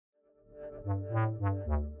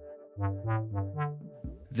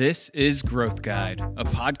This is Growth Guide, a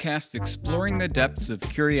podcast exploring the depths of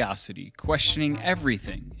curiosity, questioning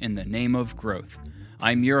everything in the name of growth.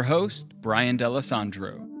 I'm your host, Brian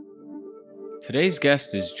D'Alessandro. Today's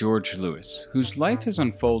guest is George Lewis, whose life has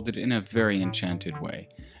unfolded in a very enchanted way,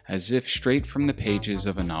 as if straight from the pages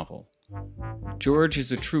of a novel. George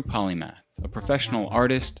is a true polymath, a professional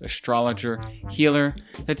artist, astrologer, healer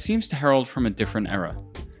that seems to herald from a different era.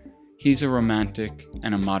 He's a romantic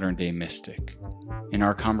and a modern-day mystic. In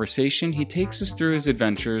our conversation, he takes us through his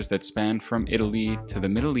adventures that span from Italy to the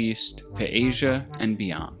Middle East to Asia and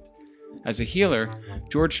beyond. As a healer,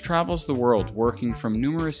 George travels the world working from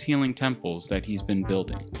numerous healing temples that he's been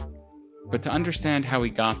building. But to understand how he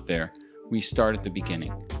got there, we start at the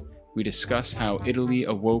beginning. We discuss how Italy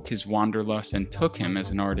awoke his wanderlust and took him as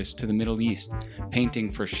an artist to the Middle East,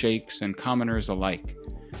 painting for sheikhs and commoners alike.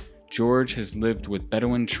 George has lived with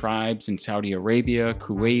Bedouin tribes in Saudi Arabia,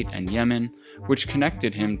 Kuwait, and Yemen, which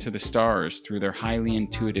connected him to the stars through their highly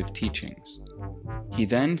intuitive teachings. He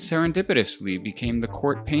then serendipitously became the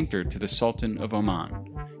court painter to the Sultan of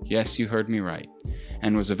Oman. Yes, you heard me right.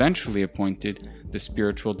 And was eventually appointed the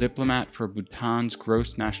spiritual diplomat for Bhutan's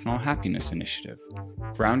Gross National Happiness Initiative.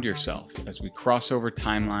 Ground yourself as we cross over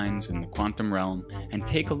timelines in the quantum realm and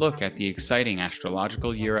take a look at the exciting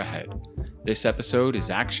astrological year ahead. This episode is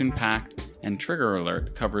action-packed, and Trigger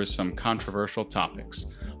Alert covers some controversial topics,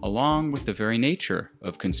 along with the very nature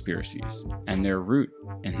of conspiracies and their root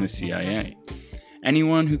in the CIA.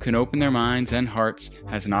 Anyone who can open their minds and hearts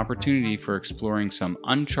has an opportunity for exploring some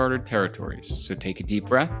uncharted territories, so take a deep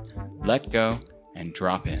breath, let go, and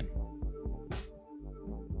drop in.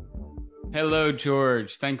 Hello,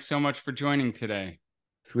 George. Thanks so much for joining today.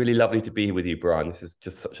 It's really lovely to be here with you, Brian. This is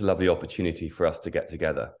just such a lovely opportunity for us to get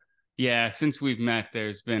together. Yeah, since we've met,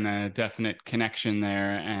 there's been a definite connection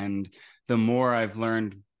there. And the more I've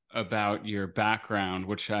learned about your background,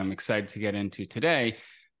 which I'm excited to get into today,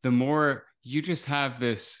 the more you just have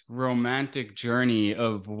this romantic journey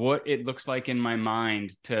of what it looks like in my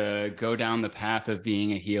mind to go down the path of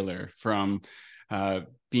being a healer, from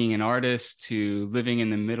being an artist to living in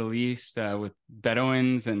the Middle East with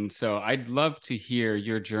Bedouins. And so I'd love to hear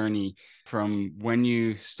your journey from when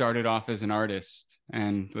you started off as an artist,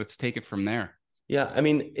 and let's take it from there. Yeah, I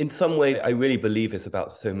mean, in some ways, I really believe it's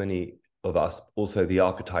about so many of us, also the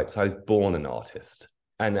archetypes. I was born an artist.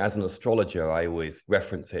 And as an astrologer, I always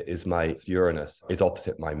reference it as my Uranus is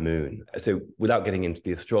opposite my moon. So without getting into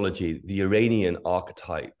the astrology, the Uranian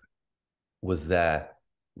archetype was there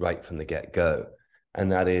right from the get-go. And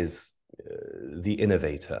that is the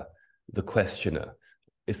innovator, the questioner.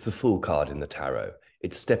 It's the Fool card in the tarot.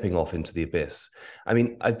 It's stepping off into the abyss. I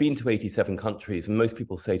mean, I've been to 87 countries, and most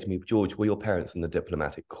people say to me, George, were your parents in the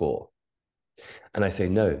diplomatic corps? And I say,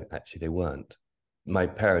 no, actually, they weren't. My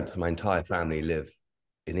parents, my entire family live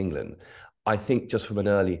in England. I think just from an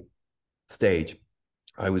early stage,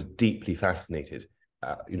 I was deeply fascinated,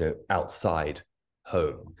 outside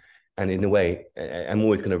home. And in a way, I'm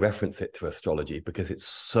always going to reference it to astrology because it's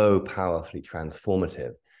so powerfully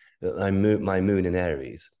transformative that my moon in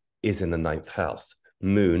Aries is in the 9th house.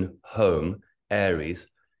 Moon, home, Aries,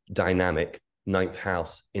 dynamic, 9th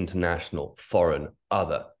house, international, foreign,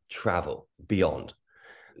 other, travel, beyond.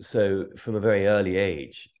 So from a very early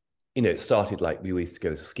age, it started like we used to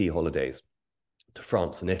go to ski holidays to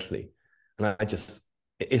France and Italy. And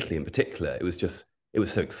Italy in particular, it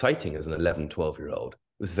was so exciting as an 11, 12-year-old.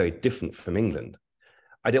 It was very different from England.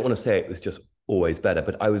 I don't want to say it was just always better,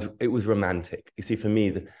 but it was romantic. You see, for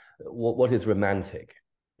me, what is romantic?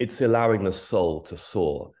 It's allowing the soul to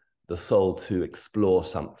soar, the soul to explore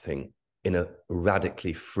something in a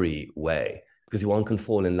radically free way. Because one can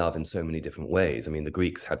fall in love in so many different ways. I mean, the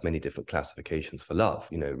Greeks had many different classifications for love,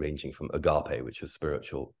 ranging from agape, which is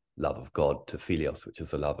spiritual love of God, to philios, which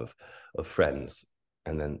is the love of friends,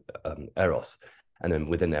 and then eros. And then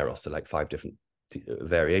within eros, there are like 5 different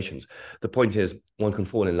variations. The point is, one can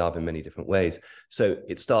fall in love in many different ways. So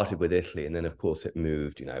it started with Italy, and then of course it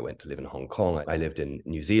moved. I went to live in Hong Kong. I lived in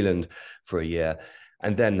New Zealand for a year,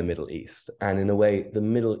 and then the Middle East. And in a way, the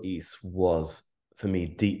Middle East was, for me,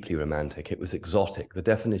 deeply romantic. It was exotic. The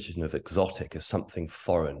definition of exotic is something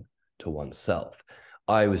foreign to oneself.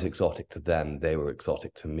 I was exotic to them. They were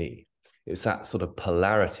exotic to me. It's that sort of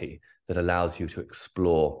polarity that allows you to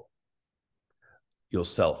explore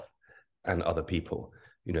yourself and other people,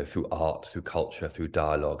 through art, through culture, through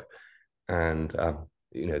dialogue, and,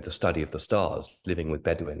 the study of the stars, living with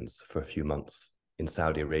Bedouins for a few months in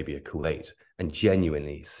Saudi Arabia, Kuwait, and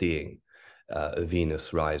genuinely seeing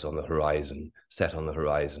Venus rise on the horizon, set on the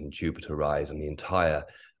horizon, Jupiter rise, and the entire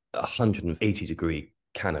 180-degree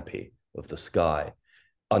canopy of the sky,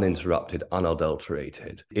 uninterrupted,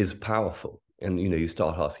 unadulterated, is powerful. And, you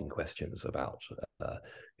start asking questions about,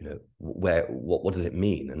 what does it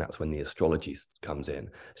mean? And that's when the astrology comes in.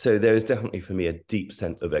 So there is definitely for me a deep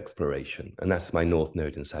sense of exploration. And that's my North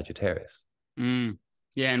Node in Sagittarius.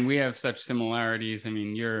 Yeah, and we have such similarities. I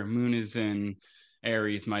mean, your moon is in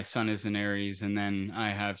Aries, my sun is in Aries, and then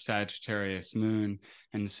I have Sagittarius moon.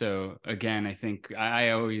 And so again, I think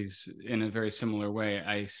I always, in a very similar way,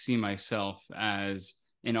 I see myself as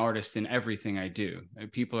an artist in everything I do.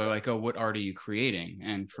 People are like, oh, what art are you creating?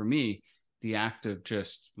 And for me, the act of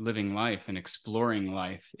just living life and exploring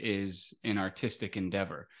life is an artistic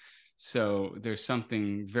endeavor. So there's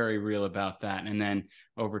something very real about that. And then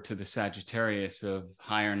over to the Sagittarius of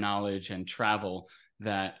higher knowledge and travel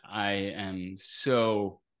that I am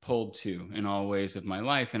so pulled to in all ways of my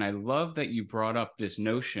life. And I love that you brought up this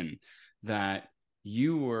notion that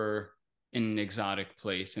you were in an exotic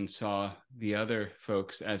place and saw the other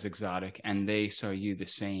folks as exotic, and they saw you the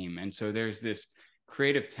same. And so there's this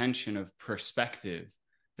creative tension of perspective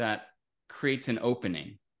that creates an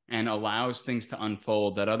opening and allows things to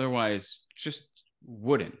unfold that otherwise just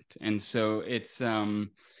wouldn't. And so it's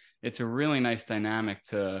a really nice dynamic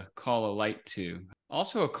to call a light to.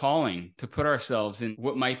 Also a calling to put ourselves in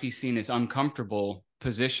what might be seen as uncomfortable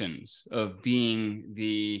positions of being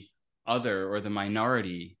the other or the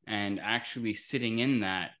minority, and actually sitting in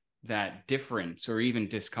that difference or even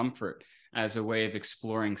discomfort as a way of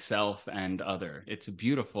exploring self and other. It's a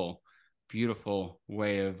beautiful, beautiful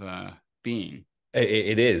way of being.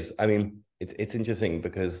 It is. I mean, it's interesting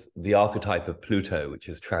because the archetype of Pluto, which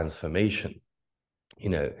is transformation,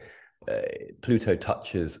 Pluto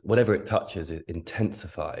touches whatever it touches, it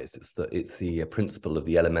intensifies. It's the principle of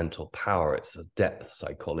the elemental power. It's a depth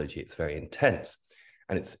psychology. It's very intense,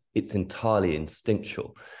 and it's entirely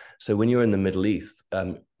instinctual. So when you're in the Middle East,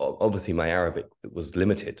 obviously my Arabic was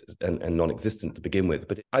limited and non-existent to begin with,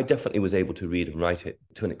 but I definitely was able to read and write it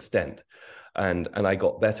to an extent, and I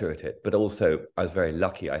got better at it. But also I was very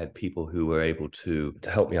lucky. I had people who were able to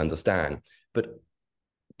help me understand. But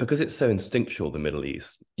because it's so instinctual, the Middle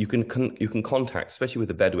East, you can contact, especially with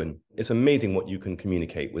the Bedouin. It's amazing what you can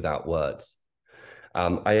communicate without words.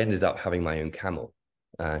 I ended up having my own camel.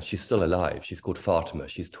 She's still alive. She's called Fatima.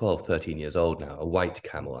 She's 12, 13 years old now, a white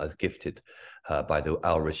camel. I was gifted her by the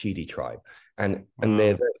Al-Rashidi tribe. And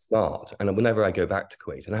they're very smart. And whenever I go back to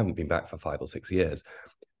Kuwait, and I haven't been back for 5 or 6 years,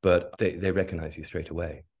 but they recognize you straight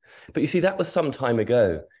away. But you see, that was some time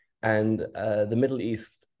ago. And the Middle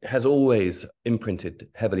East has always imprinted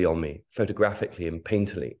heavily on me, photographically and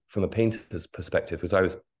painterly, from a painter's perspective, because I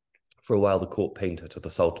was, for a while, the court painter to the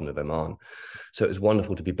Sultan of Oman. So it was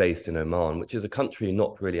wonderful to be based in Oman, which is a country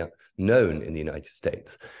not really known in the United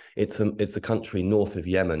States. It's a country north of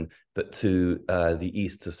Yemen, but to the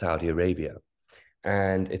east of Saudi Arabia.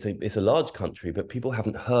 And it's a large country, but people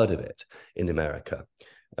haven't heard of it in America.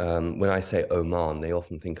 When I say Oman, they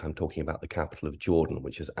often think I'm talking about the capital of Jordan,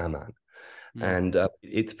 which is Amman. And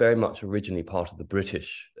it's very much originally part of the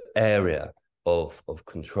British area of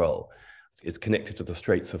control. It's connected to the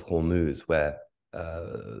Straits of Hormuz, where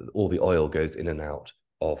all the oil goes in and out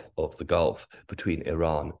of the Gulf between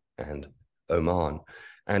Iran and Oman.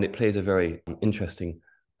 And it plays a very interesting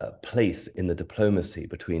place in the diplomacy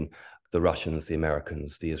between the Russians, the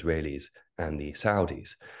Americans, the Israelis, and the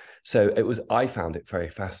Saudis. So I found it very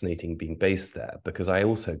fascinating being based there, because I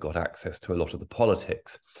also got access to a lot of the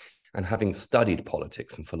politics. And having studied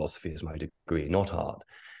politics and philosophy as my degree, not art,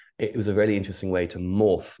 it was a really interesting way to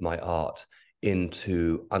morph my art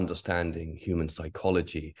into understanding human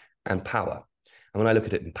psychology and power. And when I look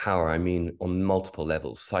at it in power, I mean on multiple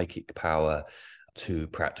levels: psychic power to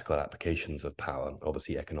practical applications of power.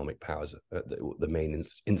 Obviously, economic power is the main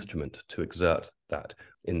instrument to exert that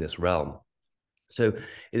in this realm. So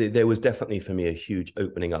there was definitely for me a huge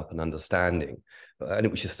opening up and understanding,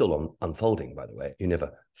 and which is still unfolding, by the way. You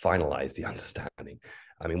never finalize the understanding.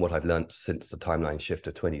 I mean, what I've learned since the timeline shift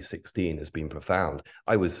of 2016 has been profound.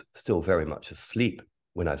 I was still very much asleep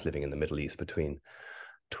when I was living in the Middle East between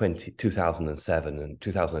 2007 and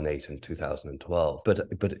 2008 and 2012, but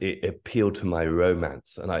it appealed to my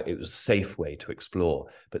romance, and it was a safe way to explore.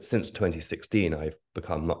 But since 2016, I've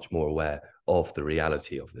become much more aware of the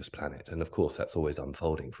reality of this planet, and of course that's always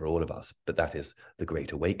unfolding for all of us. But that is the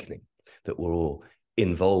great awakening that we're all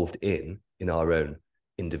involved in our own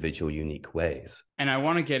individual unique ways. And I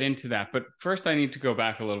want to get into that, but first I need to go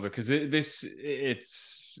back a little bit, because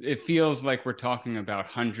it feels like we're talking about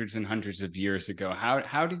hundreds and hundreds of years ago.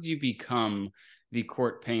 How did you become the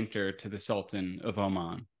court painter to the Sultan of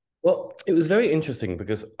Oman? Well, it was very interesting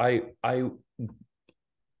because I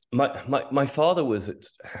My father was at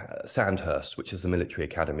Sandhurst, which is the military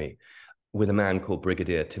academy, with a man called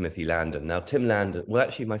Brigadier Timothy Landon. Now, Tim Landon, well,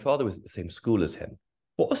 actually, my father was at the same school as him.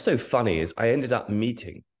 What was so funny is I ended up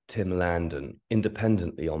meeting Tim Landon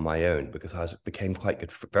independently on my own because became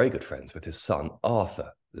very good friends with his son,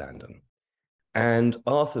 Arthur Landon. And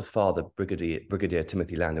Arthur's father, Brigadier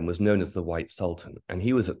Timothy Landon, was known as the White Sultan. And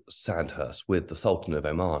he was at Sandhurst with the Sultan of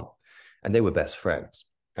Oman. And they were best friends.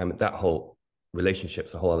 And that whole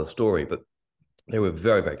relationship's a whole other story, but they were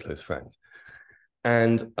very, very close friends.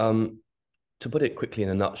 And to put it quickly in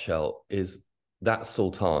a nutshell, is that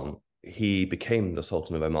Sultan, he became the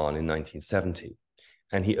Sultan of Oman in 1970,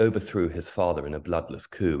 and he overthrew his father in a bloodless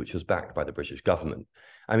coup, which was backed by the British government.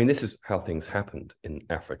 I mean, this is how things happened in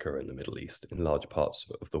Africa and the Middle East, in large parts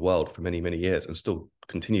of the world for many, many years, and still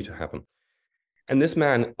continue to happen. And this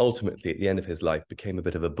man, ultimately, at the end of his life, became a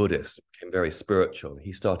bit of a Buddhist, became very spiritual.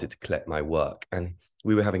 He started to collect my work. And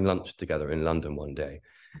we were having lunch together in London one day.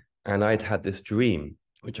 And I'd had this dream,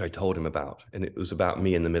 which I told him about. And it was about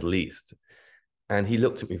me in the Middle East. And he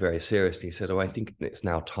looked at me very seriously. He said, "Oh, I think it's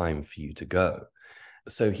now time for you to go."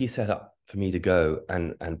 So he set up for me to go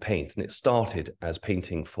and paint. And it started as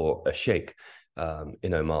painting for a Sheikh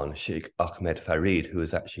in Oman, Sheikh Ahmed Farid, who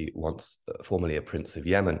was actually once formerly a prince of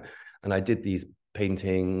Yemen. And I did these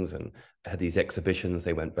paintings and had these exhibitions.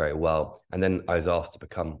 They went very well. And then I was asked to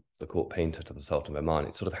become the court painter to the Sultan of Oman.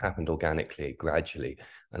 It sort of happened organically, gradually.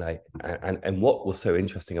 And what was so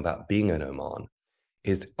interesting about being in Oman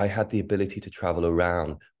is I had the ability to travel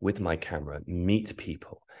around with my camera, meet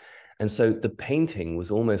people. And so the painting was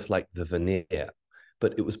almost like the veneer,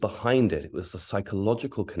 but it was behind it. It was the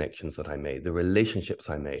psychological connections that I made, the relationships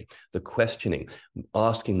I made, the questioning,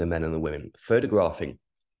 asking the men and the women, photographing,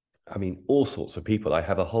 I mean, all sorts of people. I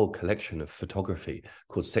have a whole collection of photography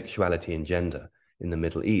called Sexuality and Gender in the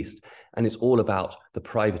Middle East. And it's all about the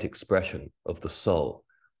private expression of the soul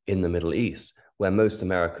in the Middle East, where most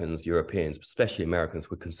Americans, Europeans, especially Americans,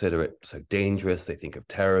 would consider it so dangerous. They think of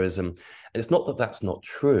terrorism. And it's not that that's not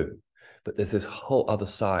true, but there's this whole other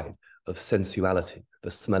side of sensuality, the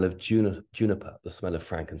smell of juniper, the smell of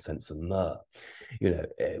frankincense and myrrh,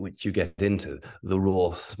 which you get into, the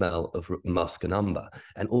raw smell of musk and umber,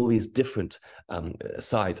 and all these different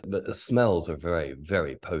sides. The smells are very,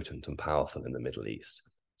 very potent and powerful in the Middle East.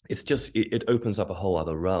 It's just, it opens up a whole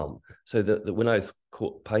other realm. So that when I was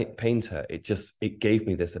court painter, it gave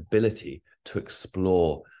me this ability to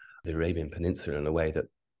explore the Arabian Peninsula in a way that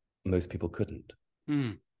most people couldn't.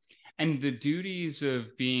 Mm. And the duties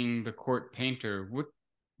of being the court painter,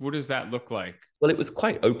 what does that look like? Well, it was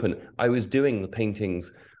quite open. I was doing the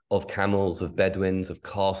paintings of camels, of Bedouins, of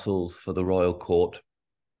castles for the royal court.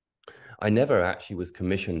 I never actually was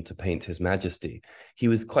commissioned to paint His Majesty. He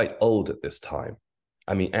was quite old at this time.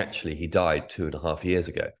 I mean, actually, he died 2.5 years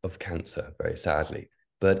ago of cancer, very sadly.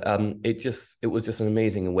 But it was just an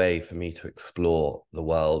amazing way for me to explore the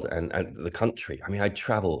world and the country. I mean, I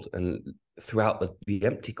traveled and throughout the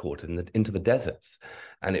empty court and into the deserts,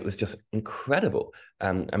 and it was just incredible.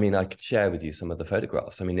 I mean, I could share with you some of the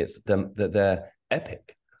photographs. I mean, they're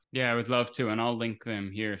epic. Yeah, I would love to, and I'll link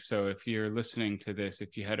them here. So if you're listening to this,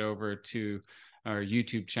 if you head over to our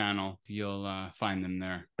YouTube channel, you'll find them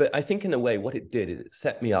there. But I think in a way, what it did is it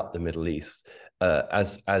set me up the Middle East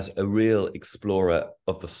as a real explorer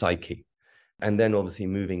of the psyche, and then obviously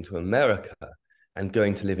moving to America and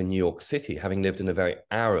going to live in New York City, having lived in a very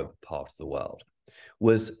Arab part of the world,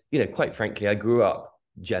 was, quite frankly, I grew up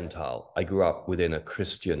Gentile. I grew up within a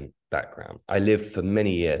Christian background. I lived for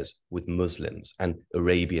many years with Muslims and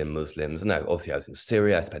Arabian Muslims. And obviously I was in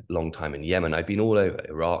Syria. I spent a long time in Yemen. I've been all over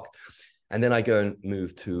Iraq. And then I go and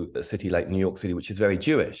move to a city like New York City, which is very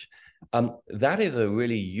Jewish. That is a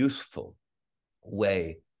really useful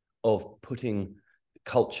way of putting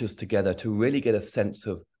cultures together to really get a sense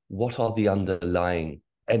of what are the underlying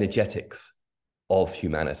energetics of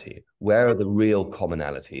humanity? Where are the real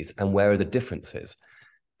commonalities and where are the differences?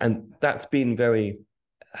 And that's been very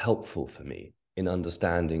helpful for me in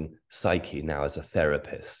understanding psyche now as a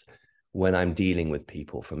therapist when I'm dealing with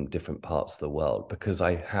people from different parts of the world, because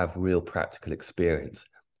I have real practical experience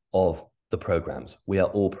of the programs. We are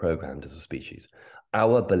all programmed as a species.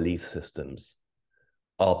 Our belief systems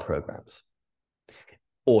are programs.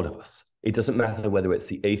 All of us. It doesn't matter whether it's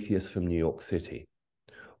the atheist from New York City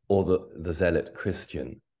or the zealot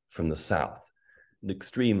Christian from the South. The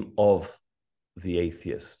extreme of the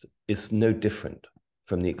atheist is no different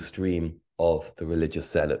from the extreme of the religious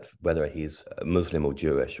zealot, whether he's Muslim or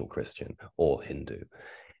Jewish or Christian or Hindu.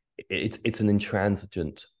 It's an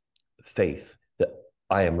intransigent faith that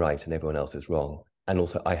I am right and everyone else is wrong. And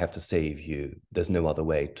also I have to save you. There's no other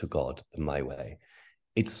way to God than my way.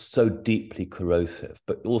 it's so deeply corrosive.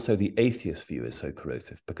 But also the atheist view is so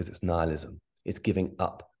corrosive because it's nihilism. It's giving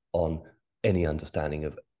up on any understanding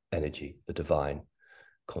of energy, the divine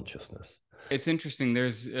consciousness. It's interesting.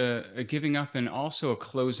 There's a giving up and also a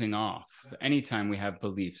closing off. Anytime we have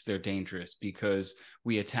beliefs, they're dangerous because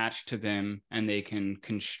we attach to them and they can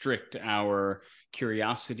constrict our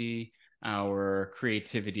curiosity, our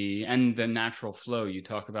creativity, and the natural flow. You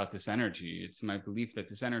talk about this energy. It's my belief that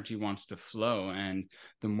this energy wants to flow. And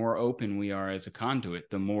the more open we are as a conduit,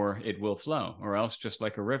 the more it will flow, or else, just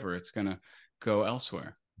like a river, it's going to go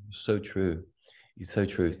elsewhere. So true. It's so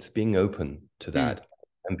true. It's being open to that.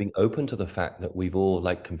 And being open to the fact that we've all,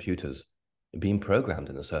 like computers, been programmed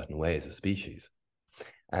in a certain way as a species.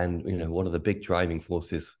 And, one of the big driving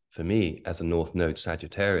forces for me as a North Node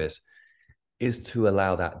Sagittarius is to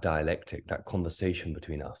allow that dialectic, that conversation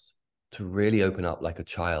between us, to really open up like a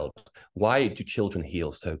child. Why do children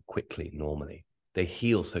heal so quickly normally? They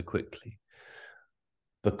heal so quickly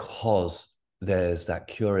because there's that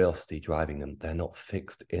curiosity driving them. They're not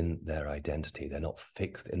fixed in their identity. They're not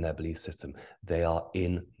fixed in their belief system. They are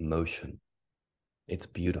in motion. It's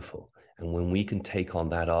beautiful. And when we can take on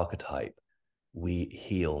that archetype, we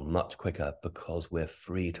heal much quicker because we're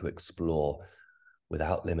free to explore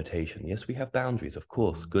without limitation. Yes, we have boundaries, of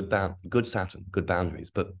course, good Saturn, good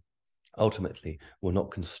boundaries, but ultimately we're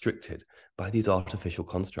not constricted by these artificial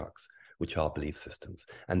constructs, which are belief systems.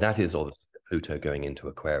 And that is obviously Pluto going into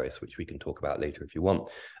Aquarius, which we can talk about later if you want,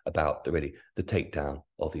 about the takedown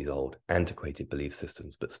of these old antiquated belief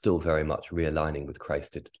systems, but still very much realigning with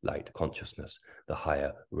Christed light consciousness, the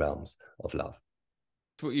higher realms of love.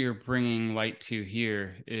 What you're bringing light to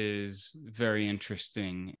here is very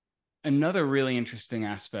interesting. Another really interesting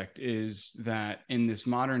aspect is that in this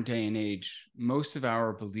modern day and age, most of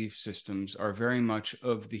our belief systems are very much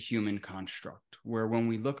of the human construct, where when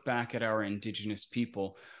we look back at our indigenous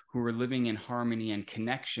people who were living in harmony and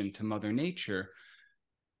connection to Mother Nature,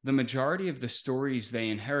 the majority of the stories they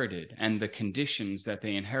inherited and the conditions that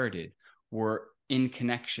they inherited were in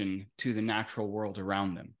connection to the natural world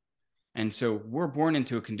around them. And so we're born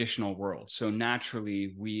into a conditional world. So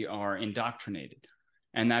naturally, we are indoctrinated.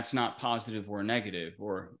 And that's not positive or negative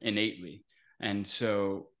or innately. And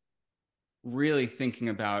so really thinking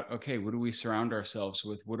about, okay, what do we surround ourselves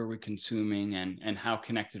with? What are we consuming? And how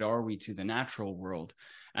connected are we to the natural world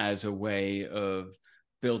as a way of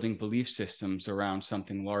building belief systems around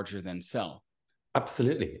something larger than self?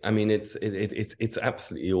 Absolutely. I mean, it's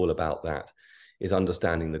absolutely all about that, is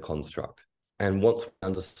understanding the construct. And once we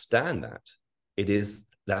understand that,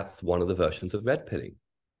 that's one of the versions of red pilling.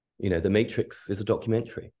 The Matrix is a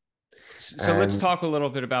documentary. So let's talk a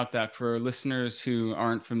little bit about that for listeners who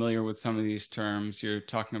aren't familiar with some of these terms. You're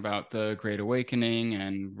talking about the Great Awakening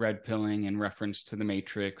and red pilling in reference to the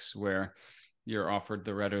Matrix, where you're offered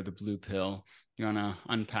the red or the blue pill. You want to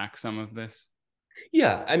unpack some of this?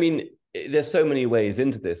 Yeah, I mean, there's so many ways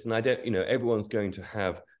into this, and I don't, everyone's going to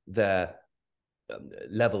have their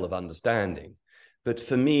level of understanding. But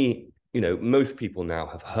for me, most people now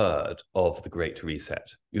have heard of the Great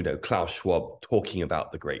Reset, Klaus Schwab talking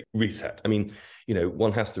about the Great Reset. I mean,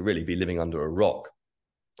 one has to really be living under a rock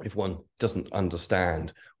if one doesn't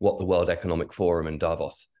understand what the World Economic Forum in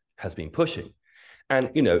Davos has been pushing. And,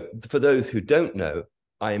 for those who don't know,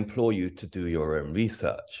 I implore you to do your own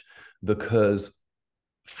research, because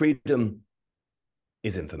freedom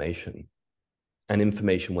is information, and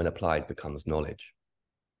information, when applied, becomes knowledge.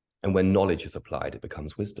 And when knowledge is applied, it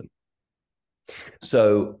becomes wisdom.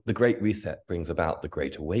 So the Great Reset brings about the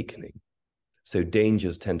Great Awakening. So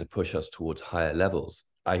dangers tend to push us towards higher levels.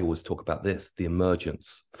 I always talk about this, the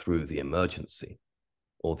emergence through the emergency,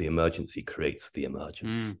 or the emergency creates the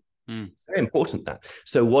emergence. It's very important that.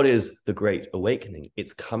 So what is the Great Awakening?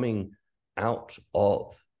 It's coming out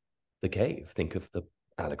of the cave. Think of the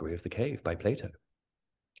allegory of the cave by Plato.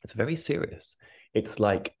 It's very serious. It's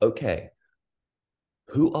like, okay,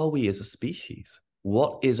 who are we as a species?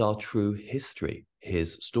 What is our true history,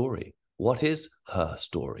 his story? What is her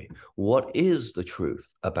story? What is the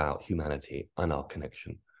truth about humanity and our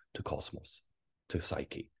connection to cosmos, to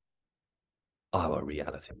psyche, our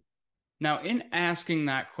reality? Now, in asking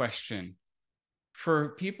that question, for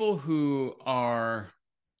people who are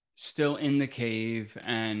still in the cave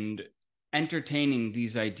and entertaining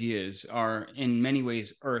these ideas are in many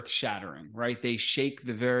ways earth-shattering, right? They shake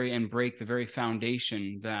and break the very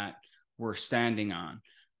foundation that we're standing on.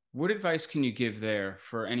 What advice can you give there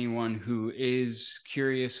for anyone who is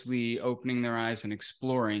curiously opening their eyes and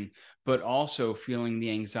exploring, but also feeling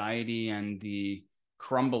the anxiety and the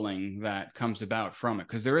crumbling that comes about from it?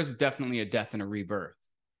 Because there is definitely a death and a rebirth.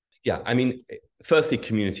 Yeah, I mean, firstly,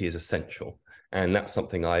 community is essential. And that's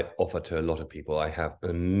something I offer to a lot of people. I have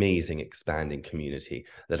an amazing expanding community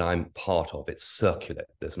that I'm part of. It's circular.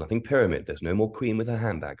 There's nothing pyramid. There's no more queen with her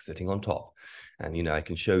handbag sitting on top. And, you know, I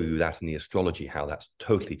can show you that in the astrology, how that's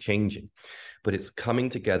totally changing. But it's coming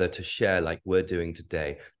together to share like we're doing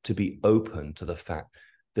today, to be open to the fact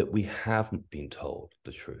that we haven't been told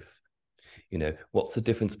the truth. You know, what's the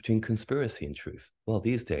difference between conspiracy and truth? Well,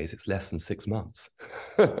 these days it's less than 6 months.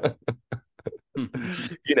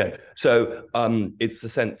 You know, so it's the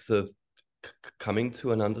sense of coming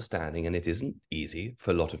to an understanding, and it isn't easy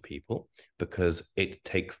for a lot of people because it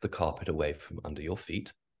takes the carpet away from under your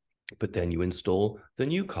feet, but then you install the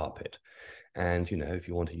new carpet. And, you know, if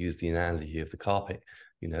you want to use the analogy of the carpet,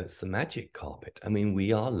 you know, it's the magic carpet. I mean,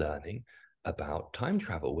 we are learning about time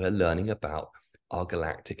travel. We're learning about our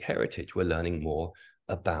galactic heritage. We're learning more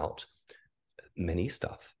about many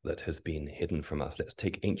stuff that has been hidden from us. Let's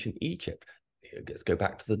take ancient Egypt. Let's go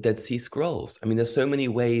back to the Dead Sea Scrolls. I mean, there's so many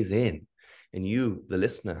ways in, and you, the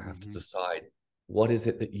listener, have to decide, what is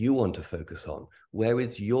it that you want to focus on? Where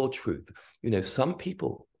is your truth? You know, some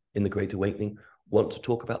people in the Great Awakening want to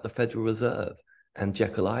talk about the Federal Reserve and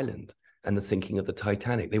Jekyll Island and the sinking of the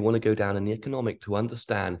Titanic. They want to go down in the economic to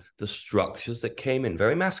understand the structures that came in,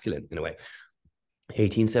 very masculine in a way,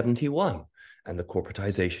 1871, and the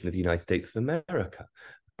corporatization of the United States of America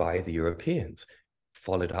by the Europeans,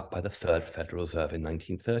 followed up by the Third Federal Reserve in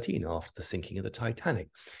 1913 after the sinking of the Titanic,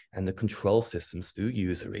 and the control systems through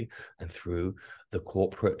usury and through the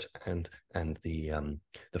corporate and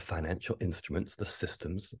the financial instruments, the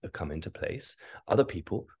systems that come into place. Other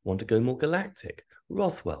people want to go more galactic.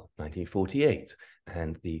 Roswell, 1948,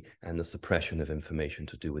 and the suppression of information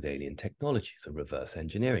to do with alien technologies and reverse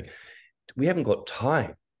engineering. We haven't got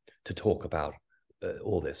time to talk about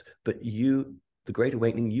all this, but you, the Great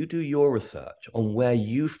Awakening, you do your research on where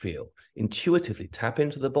you feel intuitively, tap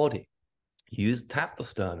into the body, tap the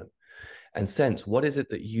sternum and sense what is it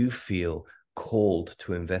that you feel called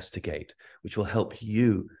to investigate, which will help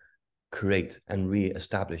you create and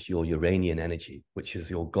re-establish your Uranian energy, which is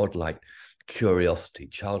your godlike curiosity,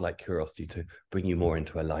 childlike curiosity, to bring you more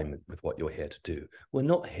into alignment with what you're here to do. We're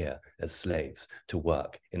not here as slaves to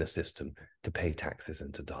work in a system, to pay taxes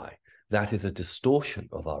and to die. That is a distortion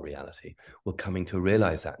of our reality. We're coming to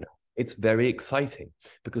realize that now. It's very exciting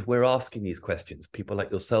because we're asking these questions. People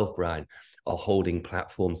like yourself, Brian, are holding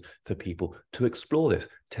platforms for people to explore this.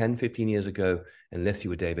 10, 15 years ago, unless you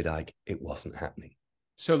were David Icke, it wasn't happening.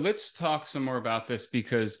 So let's talk some more about this,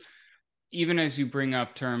 because even as you bring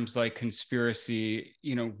up terms like conspiracy,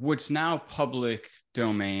 you know, what's now public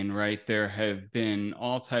domain, right? There have been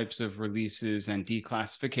all types of releases and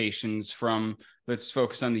declassifications from, let's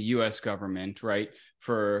focus on the US government, right?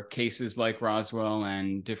 For cases like Roswell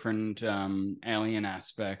and different alien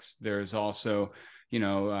aspects. There's also, you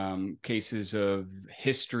know, cases of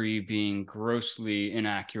history being grossly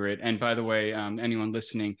inaccurate. And by the way, anyone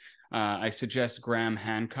listening, I suggest Graham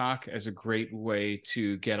Hancock as a great way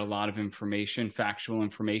to get a lot of information, factual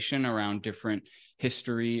information around different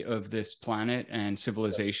history of this planet and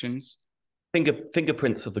civilizations.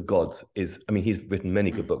 Fingerprints of the Gods is, I mean, he's written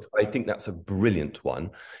many good books. I think that's a brilliant one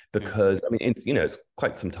because, I mean, it's, you know, it's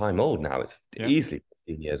quite some time old now. It's easily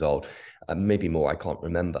 15 years old, maybe more, I can't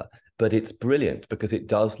remember. But it's brilliant because it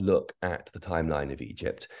does look at the timeline of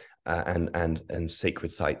Egypt and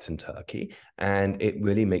sacred sites in Turkey, and it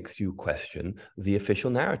really makes you question the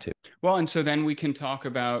official narrative. Well, and so then we can talk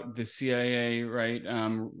about the CIA, right,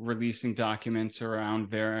 releasing documents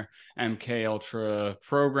around their MK Ultra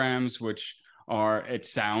programs, which are, it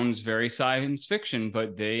sounds very science fiction,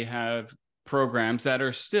 but they have programs that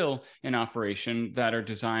are still in operation that are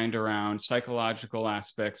designed around psychological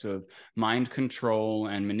aspects of mind control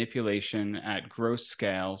and manipulation at gross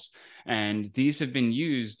scales. And these have been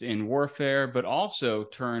used in warfare, but also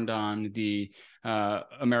turned on the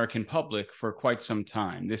American public for quite some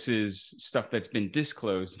time. This is stuff that's been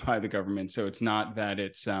disclosed by the government, so it's not that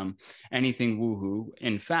it's anything woohoo.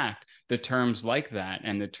 In fact, the terms like that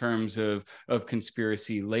and the terms of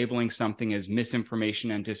conspiracy, labeling something as misinformation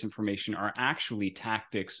and disinformation, are actually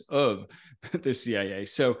tactics of the CIA.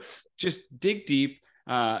 So just dig deep.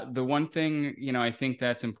 The one thing, you know, I think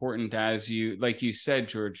that's important, as you, like you said,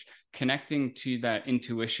 George, connecting to that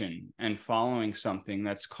intuition and following something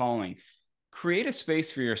that's calling. Create a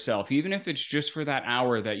space for yourself, even if it's just for that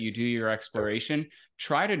hour that you do your exploration.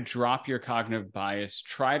 Try to drop your cognitive bias,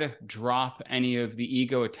 try to drop any of the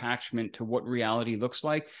ego attachment to what reality looks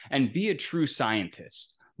like, and be a true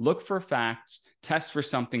scientist. Look for facts, test for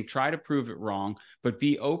something, try to prove it wrong, but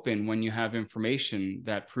be open when you have information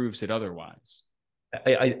that proves it otherwise.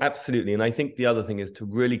 I absolutely. And I think the other thing is to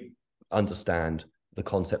really understand the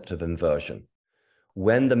concept of inversion.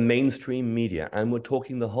 when the mainstream media, and we're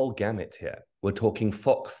talking the whole gamut here, we're talking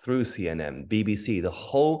Fox through CNN, BBC, the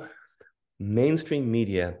whole mainstream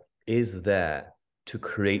media is there to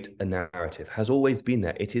create a narrative, has always been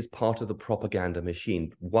there. It is part of the propaganda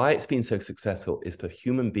machine. Why it's been so successful is that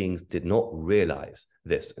human beings did not realize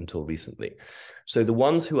this until recently. So the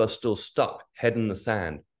ones who are still stuck, head in the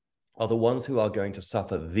sand, are the ones who are going to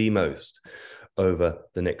suffer the most over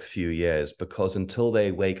the next few years, because until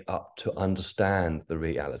they wake up to understand the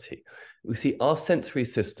reality, we see our sensory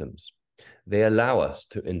systems, they allow us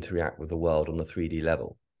to interact with the world on a 3D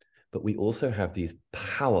level. But we also have these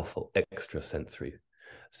powerful extrasensory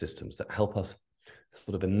systems that help us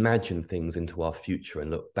sort of imagine things into our future and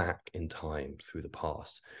look back in time through the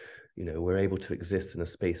past. You know, we're able to exist in a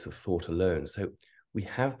space of thought alone. So we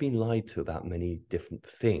have been lied to about many different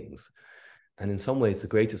things. And in some ways, the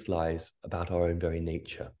greatest lies about our own very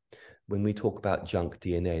nature. When we talk about junk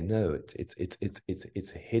DNA, no,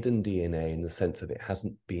 it's hidden DNA in the sense of it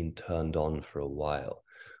hasn't been turned on for a while.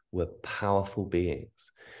 We're powerful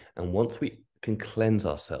beings. And once we can cleanse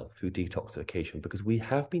ourselves through detoxification, because we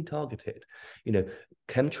have been targeted, you know,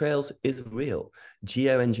 chemtrails is real.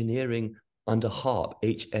 Geoengineering under HAARP,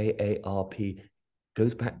 HAARP,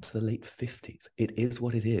 goes back to the late 50s. It is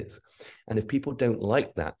what it is. And if people don't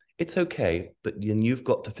like that, it's okay, but you've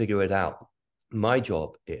got to figure it out. My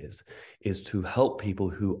job is to help people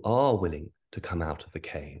who are willing to come out of the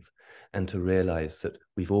cave and to realize that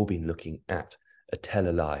we've all been looking at a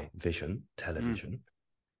television.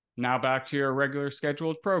 Now back to your regular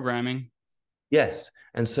scheduled programming. Yes.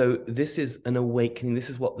 And so this is an awakening. This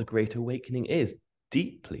is what the Great Awakening is.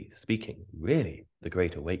 Deeply speaking, really, the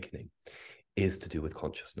Great Awakening is to do with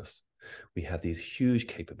consciousness. We have these huge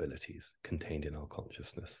capabilities contained in our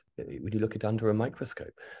consciousness. When you look at it under a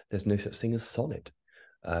microscope, there's no such thing as solid.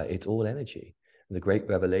 It's all energy. And the great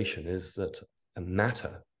revelation is that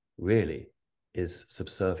matter really is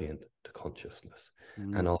subservient to consciousness.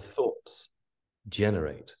 And our thoughts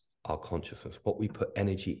generate our consciousness. What we put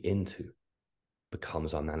energy into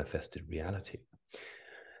becomes our manifested reality.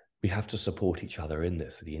 We have to support each other in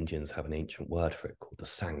this. The Indians have an ancient word for it called the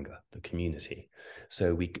Sangha, the community.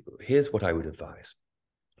 So here's what I would advise.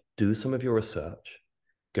 Do some of your research,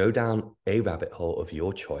 go down a rabbit hole of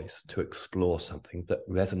your choice to explore something that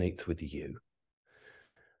resonates with you.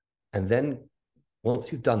 And then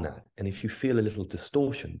once you've done that, and if you feel a little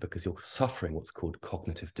distortion because you're suffering what's called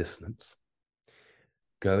cognitive dissonance,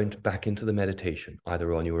 go back into the meditation,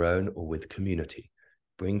 either on your own or with community.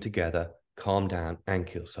 Bring together, calm down,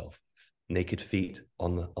 anchor yourself. Naked feet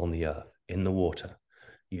on the earth, in the water.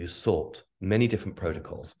 Use salt, many different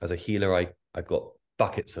protocols. As a healer, I've got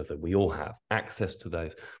buckets of them. We all have access to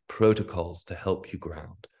those protocols to help you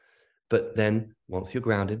ground. But then once you're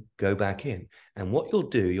grounded, go back in. And what you'll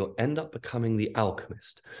do, you'll end up becoming the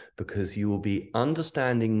alchemist, because you will be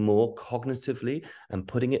understanding more cognitively and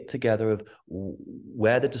putting it together of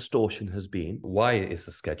where the distortion has been. Why is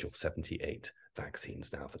the schedule 78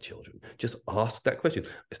 vaccines now for children? Just ask that question.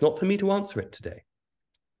 It's not for me to answer it today.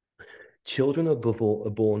 Children are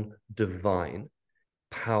born divine,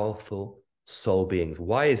 powerful soul beings.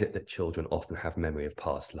 Why is it that children often have memory of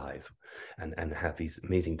past lives and have these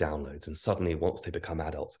amazing downloads, and suddenly once they become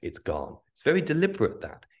adults, it's gone? It's very deliberate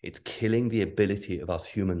that. It's killing the ability of us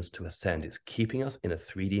humans to ascend. It's keeping us in a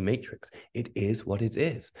 3D matrix. It is what it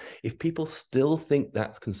is. If people still think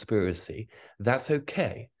that's conspiracy, that's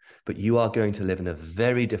okay, but you are going to live in a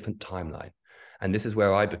very different timeline. And this is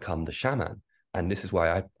where I become the shaman. And this is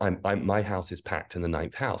why my house is packed in the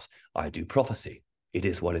 9th house. I do prophecy. It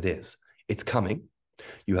is what it is. It's coming.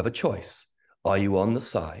 You have a choice. Are you on the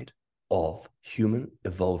side of human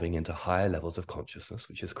evolving into higher levels of consciousness,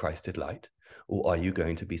 which is Christed light? Or are you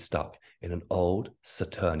going to be stuck in an old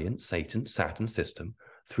Saturn system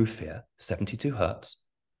through fear, 72 hertz?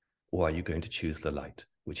 Or are you going to choose the light,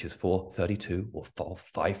 which is 432 or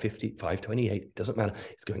 550, 528? It doesn't matter.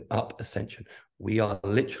 It's going up ascension. We are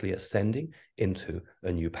literally ascending into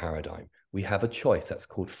a new paradigm. We have a choice. That's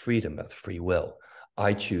called freedom. That's free will.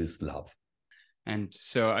 I choose love. And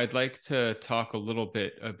so I'd like to talk a little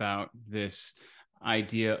bit about this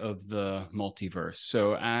idea of the multiverse.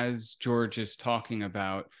 So as George is talking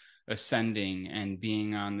about ascending and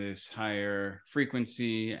being on this higher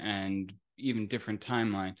frequency and even different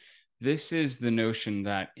timeline, this is the notion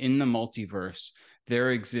that in the multiverse,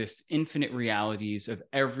 there exists infinite realities of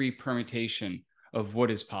every permutation of what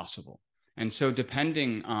is possible. And so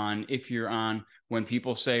depending on if you're on, when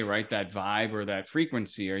people say, right, that vibe or that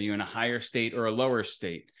frequency, are you in a higher state or a lower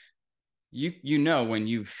state? you know when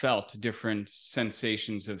you've felt different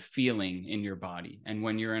sensations of feeling in your body, and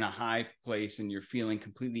when you're in a high place and you're feeling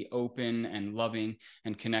completely open and loving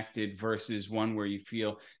and connected versus one where you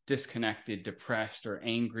feel disconnected, depressed, or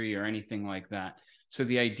angry or anything like that. So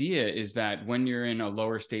the idea is that when you're in a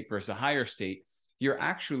lower state versus a higher state, you're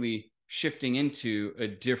actually shifting into a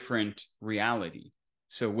different reality,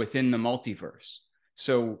 so within the multiverse.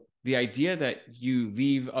 So the idea that you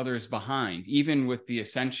leave others behind, even with the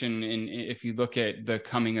ascension, if you look at the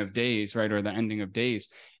coming of days, right, or the ending of days,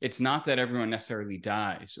 it's not that everyone necessarily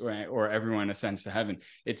dies or everyone ascends to heaven.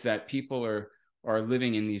 It's that people are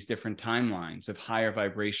living in these different timelines of higher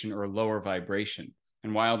vibration or lower vibration.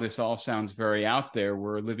 And while this all sounds very out there,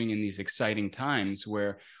 we're living in these exciting times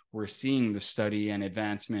where we're seeing the study and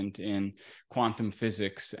advancement in quantum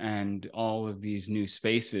physics and all of these new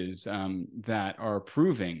spaces that are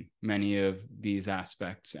proving many of these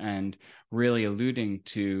aspects and really alluding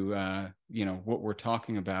to what we're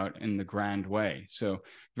talking about in the grand way. So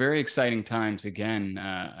very exciting times. Again,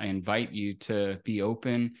 I invite you to be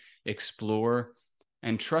open, explore,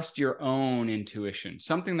 and trust your own intuition,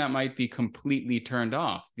 something that might be completely turned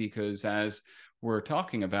off, because as we're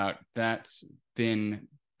talking about, that's been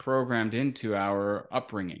programmed into our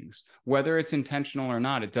upbringings. Whether it's intentional or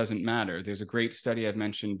not, it doesn't matter. There's a great study I've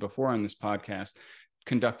mentioned before on this podcast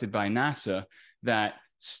conducted by NASA that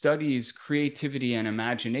studies creativity and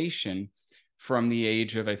imagination from the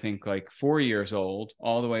age of, I think, like 4 years old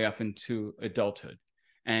all the way up into adulthood.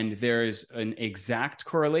 And there is an exact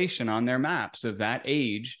correlation on their maps of that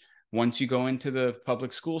age once you go into the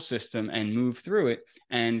public school system and move through it,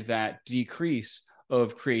 and that decrease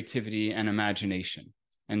of creativity and imagination.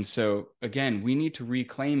 And so, again, we need to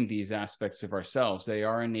reclaim these aspects of ourselves. They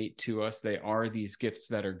are innate to us. They are these gifts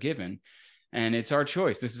that are given. And it's our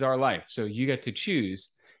choice. This is our life. So you get to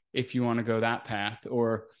choose if you want to go that path,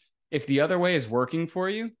 or if the other way is working for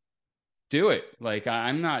you, do it. Like,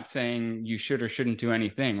 I'm not saying you should or shouldn't do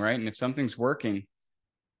anything, right? And if something's working,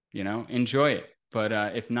 enjoy it. But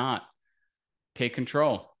if not, take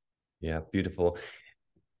control. Yeah, beautiful.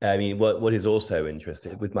 I mean, what is also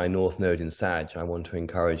interesting with my North Node in Sag, I want to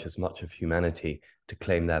encourage as much of humanity to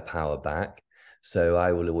claim their power back. So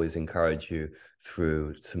I will always encourage you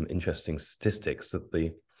through some interesting statistics that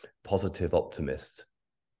the positive optimist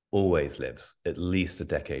always lives at least a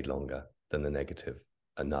decade longer than the negative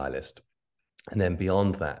nihilist. And then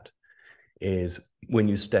beyond that is when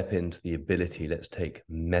you step into the ability, let's take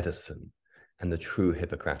medicine and the true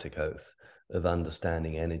Hippocratic oath of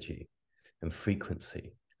understanding energy and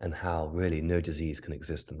frequency, and how really no disease can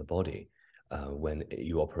exist in the body when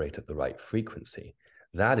you operate at the right frequency.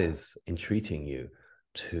 That is entreating you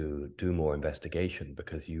to do more investigation,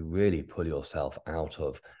 because you really pull yourself out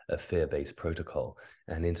of a fear-based protocol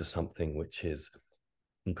and into something which is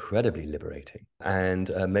incredibly liberating.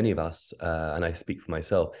 And many of us, and I speak for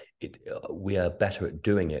myself, we are better at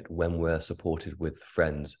doing it when we're supported with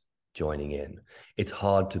friends joining in. It's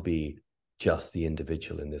hard to be just the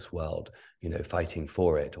individual in this world, fighting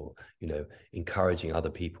for it, or, encouraging other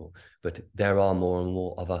people. But there are more and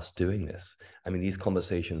more of us doing this. I mean, these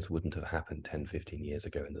conversations wouldn't have happened 10, 15 years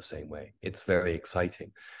ago in the same way. It's very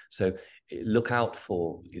exciting. So look out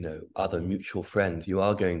for, other mutual friends. You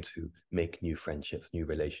are going to make new friendships, new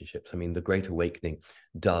relationships. I mean, the Great Awakening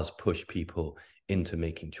does push people into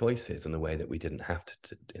making choices in a way that we didn't have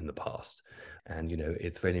to in the past. And,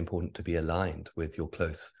 it's very important to be aligned with your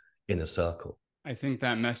close inner circle. I think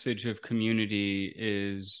that message of community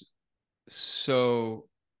is so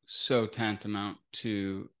tantamount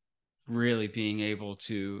to really being able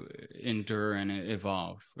to endure and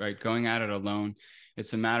evolve, right? Going at it alone,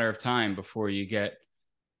 it's a matter of time before you get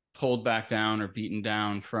pulled back down or beaten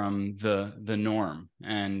down from the norm.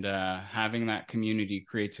 And having that community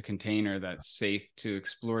creates a container that's safe to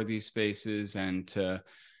explore these spaces and to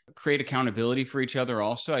create accountability for each other.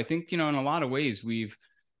 Also, I think, in a lot of ways, we've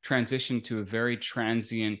transitioned to a very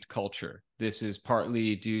transient culture. This is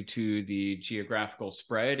partly due to the geographical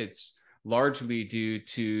spread. It's largely due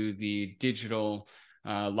to the digital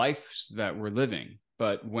lives that we're living.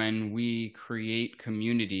 But when we create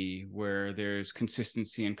community where there's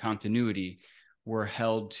consistency and continuity, we're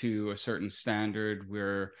held to a certain standard,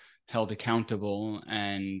 we're held accountable,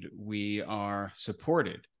 and we are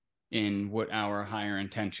supported in what our higher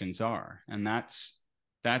intentions are. And that's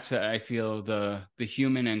I feel the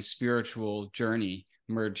human and spiritual journey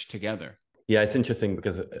merge together. Yeah, it's interesting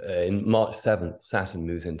because in March 7th, Saturn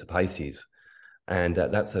moves into Pisces, and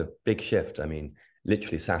that's a big shift. I mean,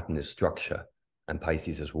 literally Saturn is structure and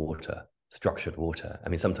Pisces is water, structured water. I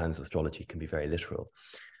mean, sometimes astrology can be very literal,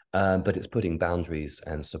 but it's putting boundaries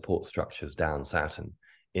and support structures down Saturn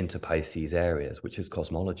into Pisces areas, which is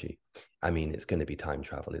cosmology. I mean, it's going to be time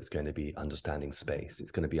travel. It's going to be understanding space.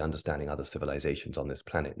 It's going to be understanding other civilizations on this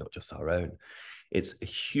planet, not just our own. It's a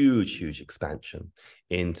huge, huge expansion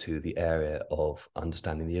into the area of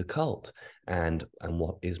understanding the occult and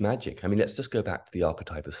what is magic. I mean, let's just go back to the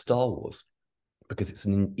archetype of Star Wars, because it's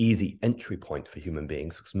an easy entry point for human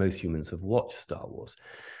beings, because most humans have watched Star Wars.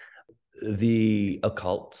 The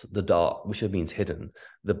occult, the dark, which means hidden,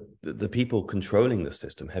 the people controlling the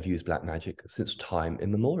system have used black magic since time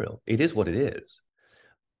immemorial. It is what it is.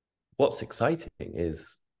 What's exciting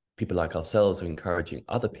is people like ourselves are encouraging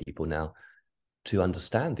other people now to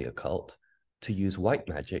understand the occult, to use white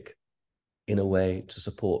magic in a way to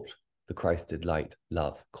support the Christed light,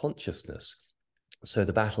 love, consciousness. So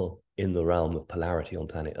the battle in the realm of polarity on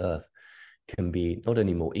planet Earth can be not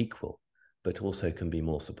only more equal, but also can be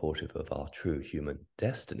more supportive of our true human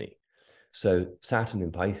destiny. So Saturn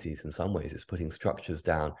in Pisces, in some ways, is putting structures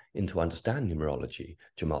down into understanding numerology,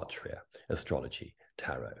 gematria, astrology,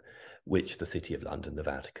 tarot, which the City of London, the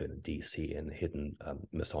Vatican, DC, and the hidden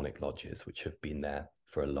Masonic lodges, which have been there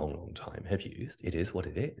for a long, long time, have used. It is what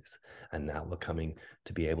it is. And now we're coming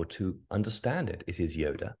to be able to understand it. It is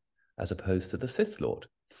Yoda, as opposed to the Sith Lord.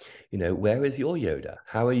 You know, where is your Yoda?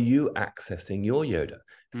 How are you accessing your Yoda?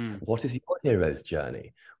 What is your hero's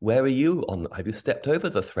journey? Where are you on? Have you stepped over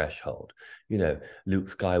the threshold? You know, Luke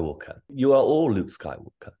Skywalker. You are all Luke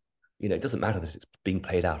Skywalker. You know, it doesn't matter that it's being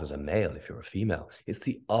played out as a male if you're a female. It's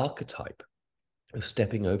the archetype of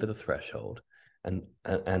stepping over the threshold and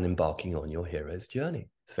embarking on your hero's journey.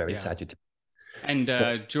 It's very Sagittarius. And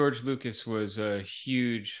George Lucas was a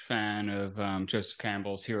huge fan of Joseph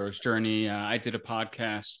Campbell's Hero's Journey. I did a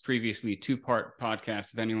podcast previously, 2-part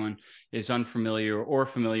podcast. If anyone is unfamiliar or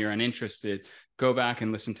familiar and interested, go back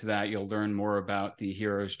and listen to that. You'll learn more about the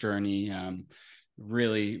Hero's Journey.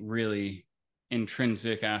 Really, really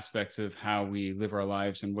intrinsic aspects of how we live our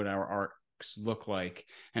lives and what our arcs look like.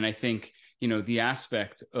 And I think, you know, the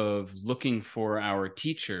aspect of looking for our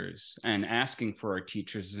teachers and asking for our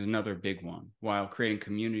teachers is another big one. While creating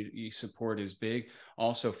community support is big,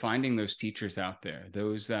 also finding those teachers out there,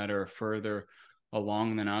 those that are further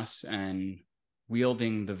along than us and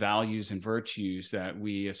wielding the values and virtues that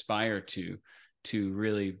we aspire to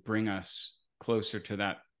really bring us closer to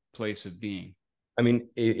that place of being. I mean,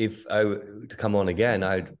 if I were to come on again,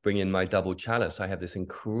 I'd bring in my double chalice. I have this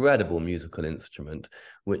incredible musical instrument,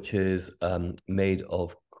 which is made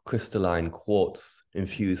of crystalline quartz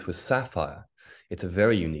infused with sapphire. It's a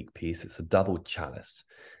very unique piece. It's a double chalice,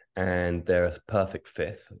 and they're a perfect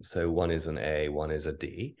fifth. So one is an A, one is a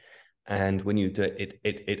D. And when you do it,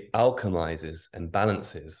 it alchemizes and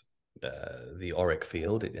balances the auric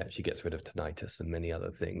field. It actually gets rid of tinnitus and many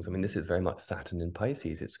other things. I mean, this is very much Saturn in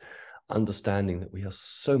Pisces. It's understanding that we are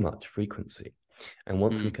so much frequency. And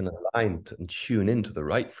once we can align and tune into the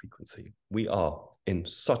right frequency, we are in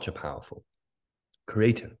such a powerful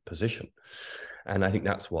creative position. And I think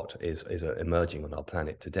that's what is emerging on our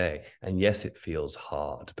planet today. And yes, it feels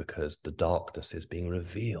hard because the darkness is being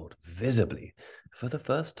revealed visibly for the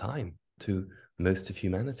first time to most of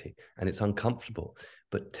humanity. And it's uncomfortable,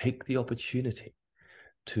 but take the opportunity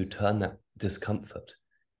to turn that discomfort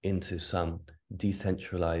into some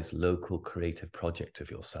decentralized, local, creative project of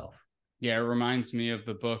yourself. Yeah, it reminds me of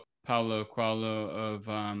the book Paulo Coelho of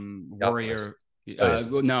Warrior. Yes.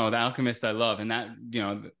 No, The Alchemist I love. And that, you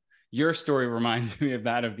know, your story reminds me of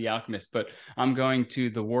that of The Alchemist, but I'm going to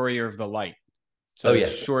The Warrior of the Light. So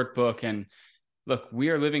it's a short book. And look, we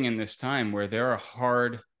are living in this time where there are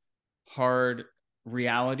hard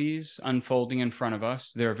realities unfolding in front of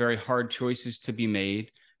us. There are very hard choices to be made.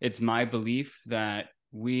 It's my belief that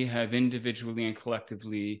we have individually and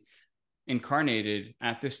collectively incarnated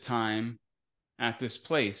at this time, at this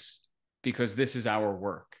place, because this is our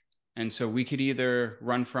work. And so we could either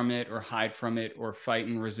run from it or hide from it or fight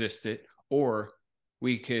and resist it, or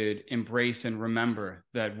we could embrace and remember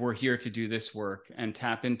that we're here to do this work and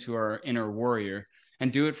tap into our inner warrior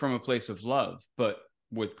and do it from a place of love, but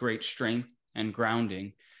with great strength and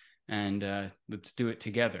grounding. And let's do it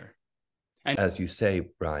together. And as you say,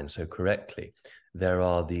 Brian, so correctly, there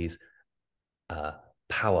are these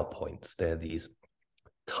power points. There are these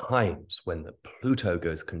times when the Pluto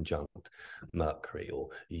goes conjunct Mercury, or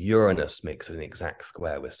Uranus makes an exact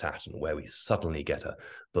square with Saturn, where we suddenly get a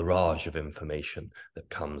barrage of information that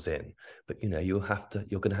comes in. But you know, you're going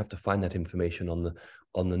to have to find that information on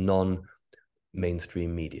the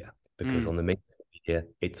non-mainstream media, because on the mainstream media,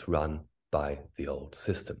 it's run by the old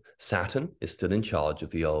system. Saturn is still in charge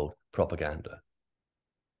of the old propaganda.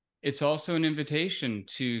 It's also an invitation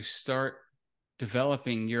to start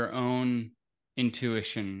developing your own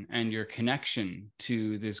intuition and your connection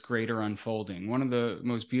to this greater unfolding. One of the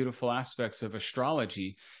most beautiful aspects of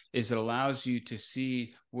astrology is it allows you to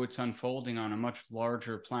see what's unfolding on a much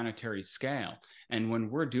larger planetary scale. And when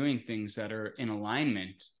we're doing things that are in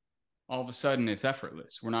alignment, all of a sudden it's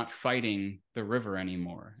effortless. We're not fighting the river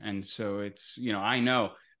anymore. And so it's,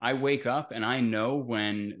 I wake up and I know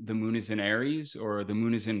when the moon is in Aries or the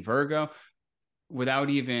moon is in Virgo without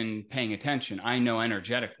even paying attention. I know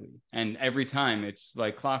energetically. And every time it's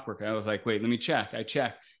like clockwork. I was like, wait, let me check. I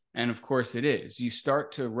check. And of course it is. You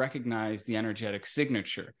start to recognize the energetic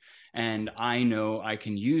signature. And I know I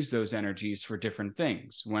can use those energies for different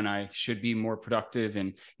things, when I should be more productive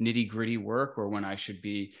in nitty gritty work, or when I should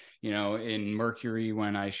be, in Mercury,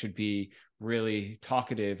 when I should be really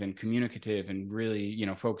talkative and communicative and really,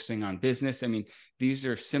 focusing on business. I mean, these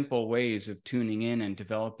are simple ways of tuning in and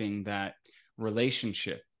developing that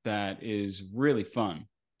relationship that is really fun.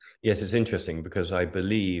 Yes, it's interesting because I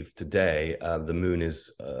believe today the moon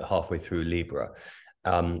is halfway through Libra.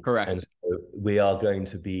 Correct. And so we are going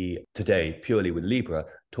to be today purely with Libra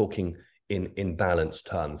talking in balanced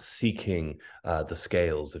terms, seeking the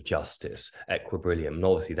scales of justice, equilibrium. And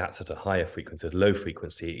obviously that's at a higher frequency. At low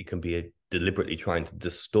frequency, it can be deliberately trying to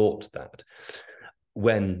distort that.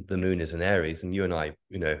 When the moon is in Aries, and you and I,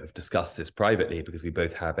 have discussed this privately because we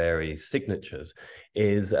both have Aries signatures,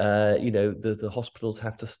 is, the hospitals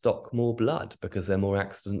have to stock more blood because there are more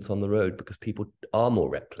accidents on the road because people are more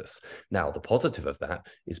reckless. Now, the positive of that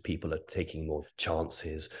is people are taking more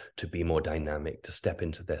chances to be more dynamic, to step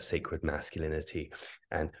into their sacred masculinity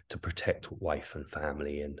and to protect wife and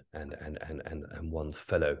family and one's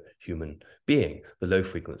fellow human being. The low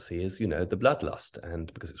frequency is, the bloodlust,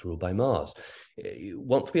 and because it's ruled by Mars.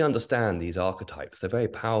 Once we understand these archetypes, they're very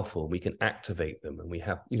powerful. We can activate them, and we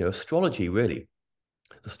have, astrology really.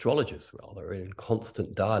 Astrologers, rather, are in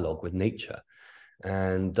constant dialogue with nature,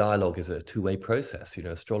 and dialogue is a two-way process.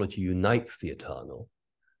 Astrology unites the eternal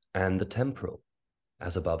and the temporal,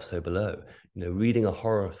 as above, so below. Reading a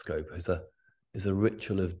horoscope is a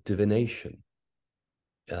ritual of divination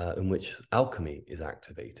in which alchemy is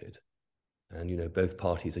activated. And, both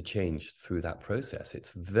parties are changed through that process.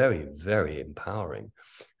 It's very, very empowering.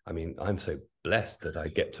 I mean, I'm so blessed that I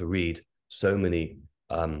get to read so many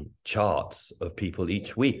charts of people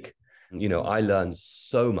each week. I learn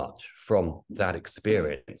so much from that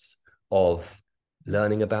experience of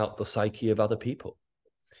learning about the psyche of other people.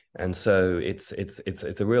 And so it's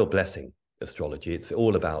a real blessing, astrology. It's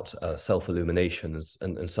all about self-illumination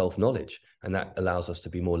and self-knowledge. And that allows us to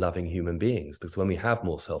be more loving human beings, because when we have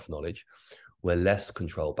more self-knowledge, we're less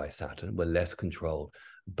controlled by Saturn, we're less controlled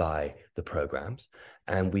by the programs,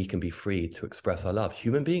 and we can be free to express our love.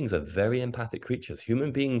 Human beings are very empathic creatures.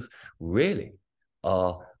 Human beings really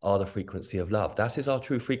are the frequency of love. That is our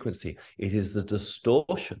true frequency. It is the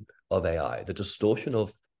distortion of AI, the distortion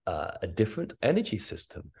of a different energy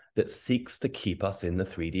system that seeks to keep us in the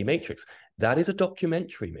 3D matrix. That is a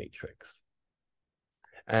documentary matrix.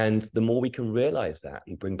 And the more we can realize that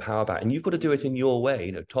and bring power back, and you've got to do it in your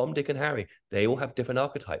way. Tom, Dick, and Harry, they all have different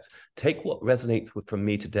archetypes. Take what resonates from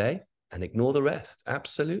me today and ignore the rest.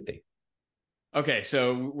 Absolutely. Okay,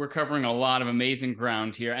 so we're covering a lot of amazing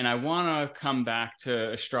ground here, and I want to come back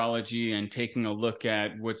to astrology and taking a look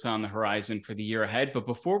at what's on the horizon for the year ahead. But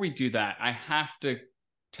before we do that, I have to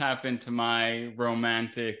tap into my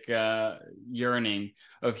romantic yearning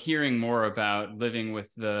of hearing more about living with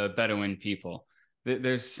the Bedouin people.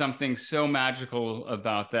 There's something so magical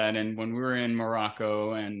about that. And when we were in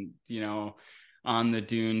Morocco and, on the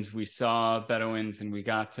dunes, we saw Bedouins and we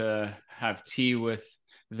got to have tea with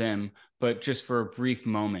them, but just for a brief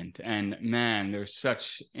moment. And man, there's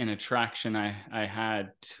such an attraction I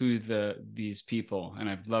had to these people, and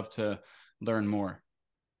I'd love to learn more.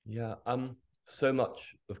 Yeah, so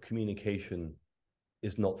much of communication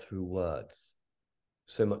is not through words.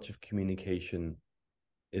 So much of communication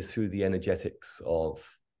is through the energetics of,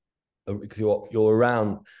 because you're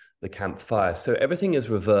around the campfire. So everything is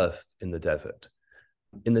reversed in the desert.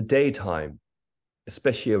 In the daytime,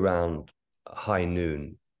 especially around high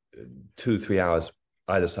noon, 2-3 hours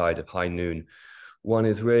either side of high noon, one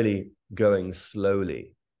is really going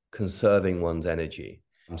slowly, conserving one's energy,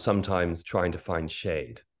 and sometimes trying to find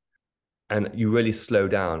shade. And you really slow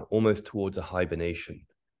down almost towards a hibernation.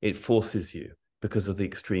 It forces you, because of the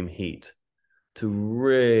extreme heat, to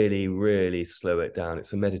really, really slow it down.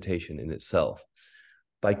 It's a meditation in itself.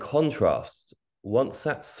 By contrast, once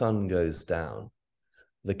that sun goes down,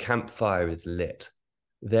 the campfire is lit.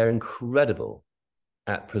 They're incredible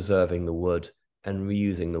at preserving the wood and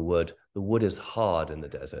reusing the wood. The wood is hard in the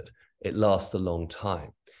desert. It lasts a long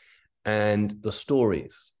time. And the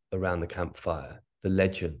stories around the campfire, the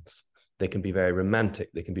legends. They can be very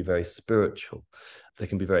romantic. They can be very spiritual. They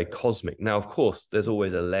can be very cosmic. Now, of course, there's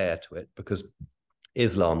always a layer to it because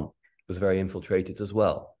Islam was very infiltrated as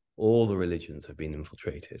well. All the religions have been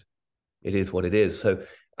infiltrated. It is what it is. So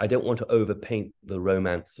I don't want to overpaint the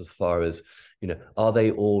romance as far as, are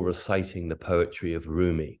they all reciting the poetry of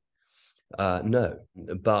Rumi? No,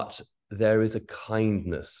 but there is a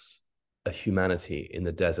kindness, a humanity in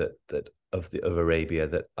the desert of Arabia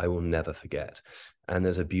that I will never forget. And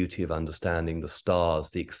there's a beauty of understanding the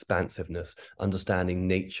stars, the expansiveness, understanding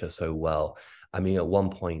nature so well. I mean, at one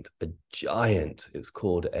point, a giant, it was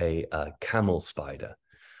called a camel spider,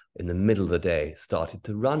 in the middle of the day, started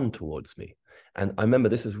to run towards me. And I remember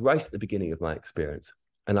this was right at the beginning of my experience.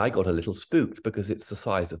 And I got a little spooked because it's the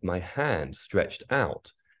size of my hand stretched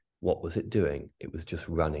out. What was it doing? It was just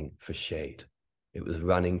running for shade. It was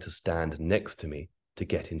running to stand next to me to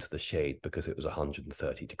get into the shade because it was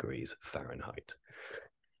 130 degrees Fahrenheit.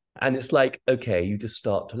 And it's like, okay, you just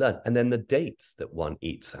start to learn. And then the dates that one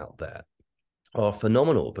eats out there are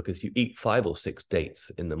phenomenal because you eat 5 or 6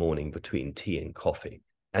 dates in the morning between tea and coffee.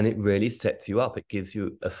 And it really sets you up. It gives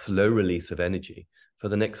you a slow release of energy for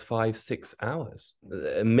the next 5-6 hours.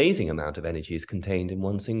 An amazing amount of energy is contained in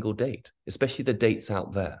one single date, especially the dates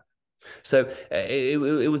out there. So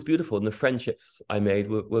it was beautiful. And the friendships I made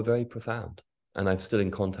were very profound. And I'm still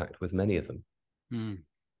in contact with many of them.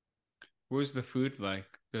 What was the food like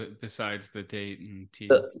besides the date and tea?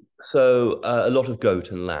 So a lot of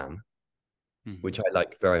goat and lamb, which I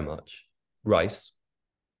like very much. Rice,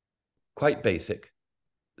 quite basic.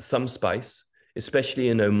 Some spice, especially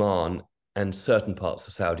in Oman and certain parts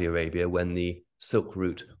of Saudi Arabia when the Silk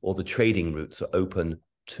Route or the trading routes are open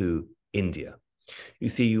to India. You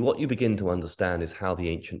see, what you begin to understand is how the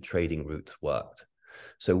ancient trading routes worked.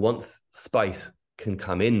 So once spice can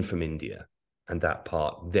come in from India and that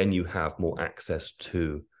part, then you have more access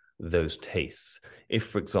to those tastes. If,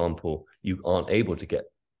 for example, you aren't able to get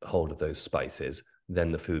hold of those spices,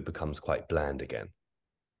 then the food becomes quite bland again.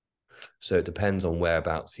 So it depends on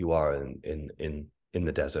whereabouts you are in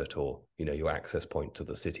the desert or, your access point to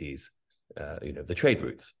the cities, the trade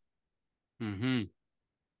routes.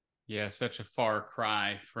 Yeah, such a far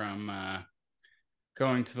cry from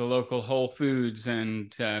going to the local Whole Foods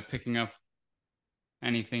and picking up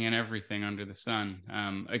anything and everything under the sun.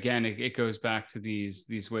 Again, it goes back to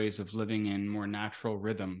these ways of living in more natural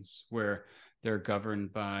rhythms where they're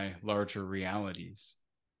governed by larger realities.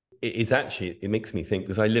 It makes me think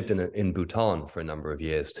because I lived in Bhutan for a number of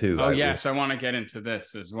years too. Oh, yes. I want to get into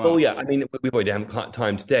this as well. Oh, yeah. I mean, we probably don't have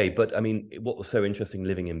time today, but I mean, what was so interesting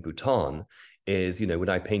living in Bhutan is, when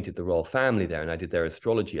I painted the royal family there and I did their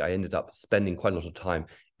astrology, I ended up spending quite a lot of time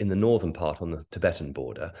in the northern part on the Tibetan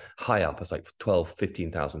border, high up, it's like 12,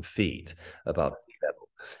 15,000 feet above sea level.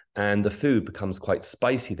 And the food becomes quite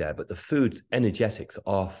spicy there, but the food energetics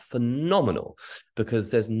are phenomenal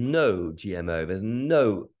because there's no GMO, there's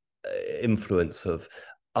no influence of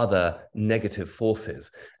other negative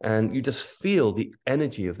forces. And you just feel the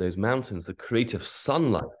energy of those mountains, the creative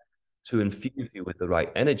sunlight to infuse you with the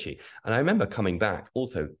right energy. And I remember coming back,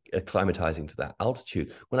 also acclimatizing to that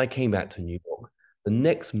altitude. When I came back to New York, the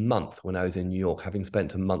next month when I was in New York, having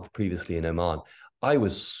spent a month previously in Oman, I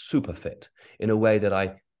was super fit in a way that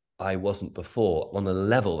I wasn't before, on a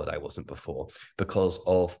level that I wasn't before, because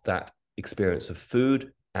of that experience of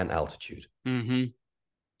food and altitude.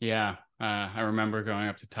 Yeah, I remember going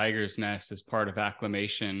up to Tiger's Nest as part of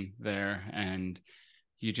acclimation there, and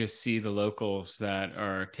you just see the locals that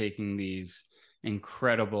are taking these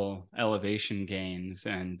incredible elevation gains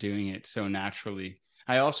and doing it so naturally.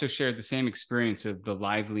 I also shared the same experience of the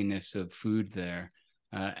liveliness of food there.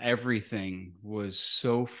 Everything was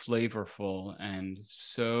so flavorful and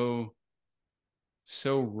so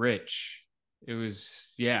rich. It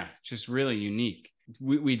was, just really unique.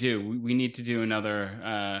 We need to do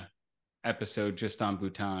another episode just on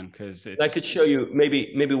Bhutan because I could show you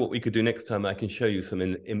maybe what we could do next time. I can show you some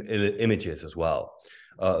images as well,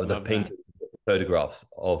 the paintings, photographs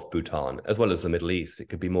of Bhutan as well as the Middle East. It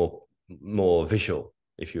could be more visual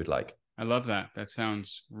if you would like. I love that. That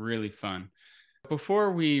sounds really fun.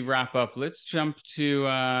 Before we wrap up, let's jump to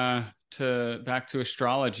back to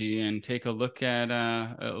astrology and take a look at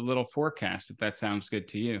a little forecast, if that sounds good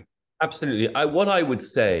to you. Absolutely. What I would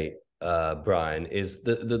say, Brian, is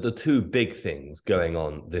the two big things going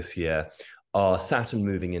on this year are Saturn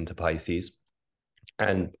moving into Pisces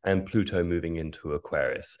and Pluto moving into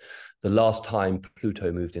Aquarius. The last time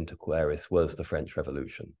Pluto moved into Aquarius was the French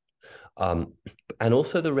Revolution, and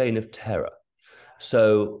also the Reign of Terror.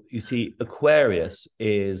 So you see, Aquarius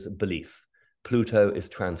is belief. Pluto is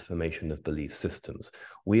transformation of belief systems.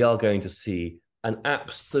 We are going to see an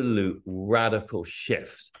absolute radical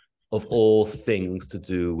shift of all things to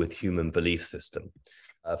do with human belief system.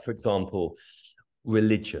 For example,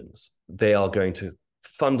 religions, they are going to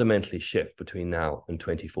fundamentally shift between now and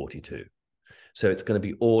 2042. So it's going to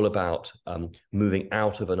be all about moving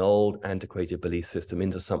out of an old antiquated belief system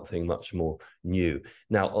into something much more new.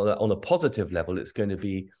 Now, on a positive level, it's going to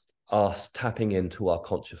be us tapping into our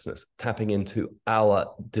consciousness, tapping into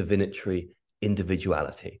our divinatory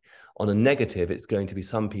individuality. On a negative, it's going to be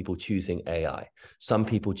some people choosing AI, some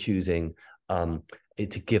people choosing to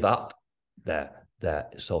give up their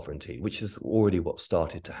sovereignty, which is already what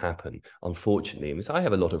started to happen, unfortunately. I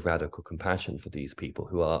have a lot of radical compassion for these people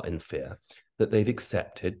who are in fear that they've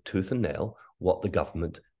accepted tooth and nail what the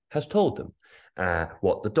government has told them,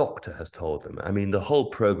 what the doctor has told them. I mean, the whole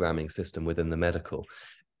programming system within the medical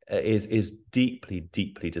is deeply,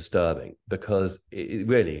 deeply disturbing, because it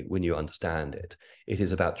really, when you understand it, it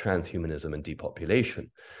is about transhumanism and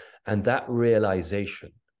depopulation. And that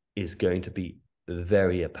realization is going to be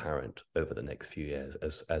very apparent over the next few years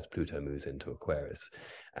as Pluto moves into Aquarius.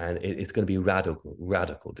 And it's going to be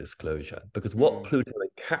radical disclosure, because what Pluto in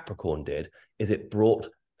Capricorn did is it brought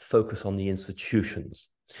focus on the institutions.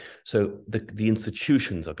 So the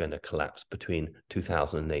institutions are going to collapse between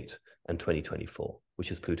 2008 and 2024,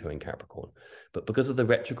 which is Pluto in Capricorn. But because of the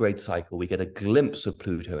retrograde cycle, we get a glimpse of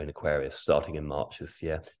Pluto in Aquarius starting in March this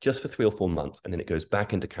year, just for 3 or 4 months, and then it goes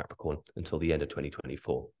back into Capricorn until the end of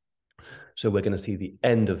 2024. So we're going to see the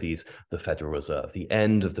end of the Federal Reserve, the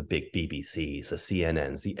end of the big BBCs, the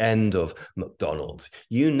CNNs, the end of McDonald's,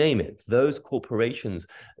 you name it. Those corporations,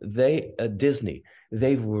 Disney,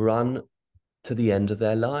 they've run to the end of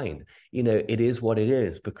their line. It is what it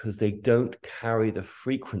is, because they don't carry the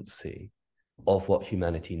frequency of what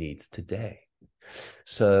humanity needs today.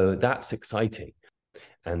 So that's exciting.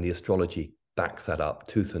 And the astrology backs that up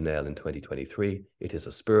tooth and nail in 2023. It is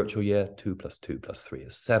a spiritual year. 2 + 2 + 3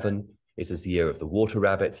 is 7. It is the year of the water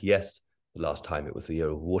rabbit. Yes, the last time it was the year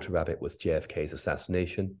of water rabbit was JFK's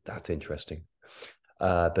assassination. That's interesting.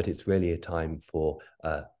 But it's really a time for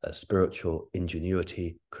a spiritual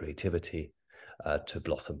ingenuity, creativity to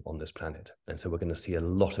blossom on this planet. And so we're going to see a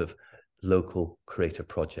lot of local creative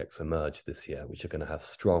projects emerge this year, which are going to have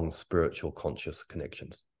strong spiritual conscious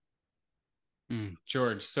connections.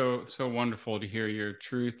 George, so wonderful to hear your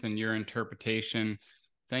truth and your interpretation.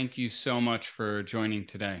 Thank you so much for joining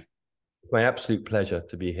today. My absolute pleasure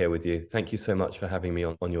to be here with you. Thank you so much for having me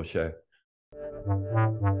on your show.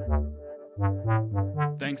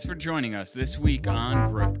 Thanks for joining us this week on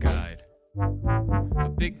Growth Guide. A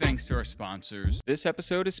big thanks to our sponsors. This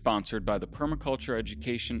episode is sponsored by the Permaculture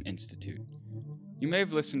Education Institute. You may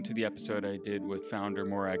have listened to the episode I did with founder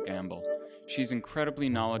Morag Gamble. She's incredibly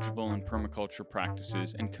knowledgeable in permaculture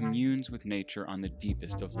practices and communes with nature on the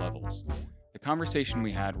deepest of levels. The conversation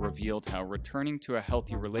we had revealed how returning to a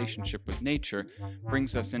healthy relationship with nature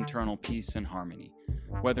brings us internal peace and harmony.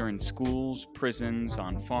 Whether in schools, prisons,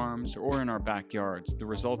 on farms, or in our backyards, the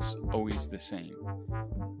result's always the same.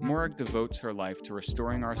 Morag devotes her life to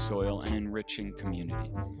restoring our soil and enriching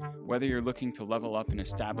community. Whether you're looking to level up an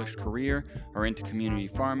established career, or into community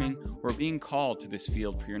farming, or being called to this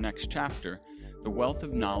field for your next chapter, the wealth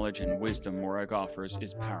of knowledge and wisdom Morag offers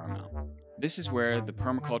is paramount. This is where the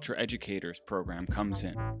Permaculture Educators program comes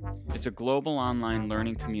in. It's a global online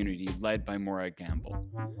learning community led by Morag Gamble.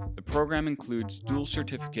 The program includes dual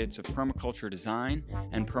certificates of permaculture design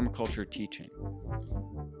and permaculture teaching.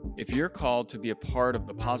 If you're called to be a part of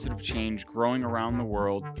the positive change growing around the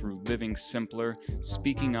world through living simpler,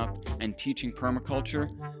 speaking up, and teaching permaculture,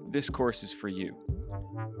 this course is for you.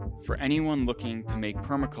 For anyone looking to make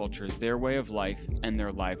permaculture their way of life and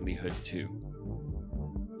their livelihood too.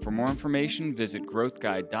 For more information, visit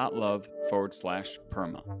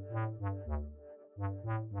growthguide.love/perma.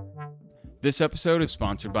 This episode is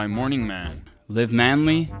sponsored by Morning Man. Live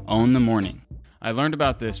manly, own the morning. I learned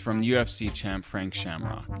about this from UFC champ Frank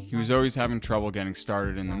Shamrock. He was always having trouble getting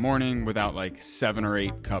started in the morning without like 7 or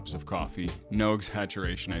 8 cups of coffee. No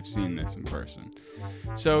exaggeration, I've seen this in person.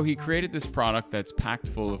 So he created this product that's packed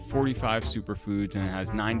full of 45 superfoods and it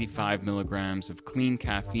has 95 milligrams of clean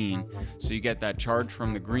caffeine, so you get that charge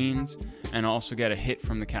from the greens and also get a hit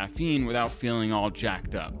from the caffeine without feeling all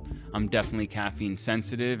jacked up. I'm definitely caffeine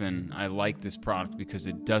sensitive and I like this product because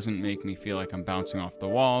it doesn't make me feel like I'm bouncing off the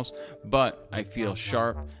walls, but I feel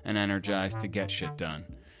sharp and energized to get shit done.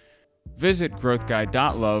 Visit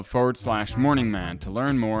growthguide.love/morningman to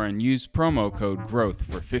learn more and use promo code GROWTH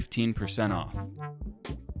for 15% off.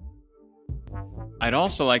 I'd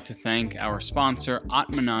also like to thank our sponsor,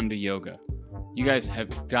 Atmananda Yoga. You guys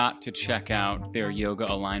have got to check out their yoga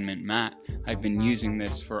alignment mat. I've been using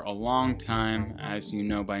this for a long time. As you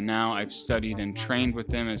know by now, I've studied and trained with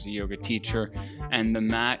them as a yoga teacher, and the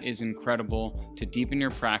mat is incredible to deepen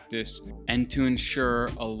your practice and to ensure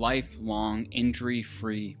a lifelong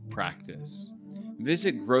injury-free practice.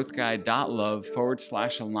 Visit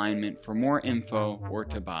growthguide.love/alignment for more info or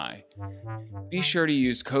to buy. Be sure to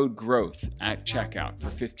use code GROWTH at checkout for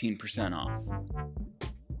 15% off.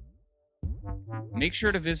 Make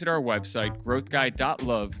sure to visit our website,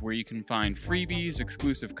 growthguide.love, where you can find freebies,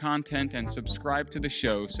 exclusive content, and subscribe to the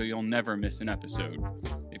show so you'll never miss an episode.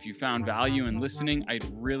 If you found value in listening, I'd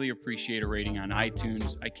really appreciate a rating on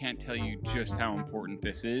iTunes. I can't tell you just how important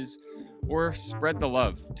this is. Or spread the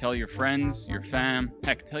love. Tell your friends, your fam,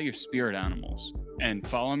 heck, tell your spirit animals. And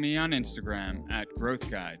follow me on Instagram at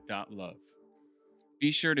growthguide.love.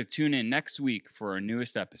 Be sure to tune in next week for our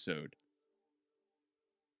newest episode.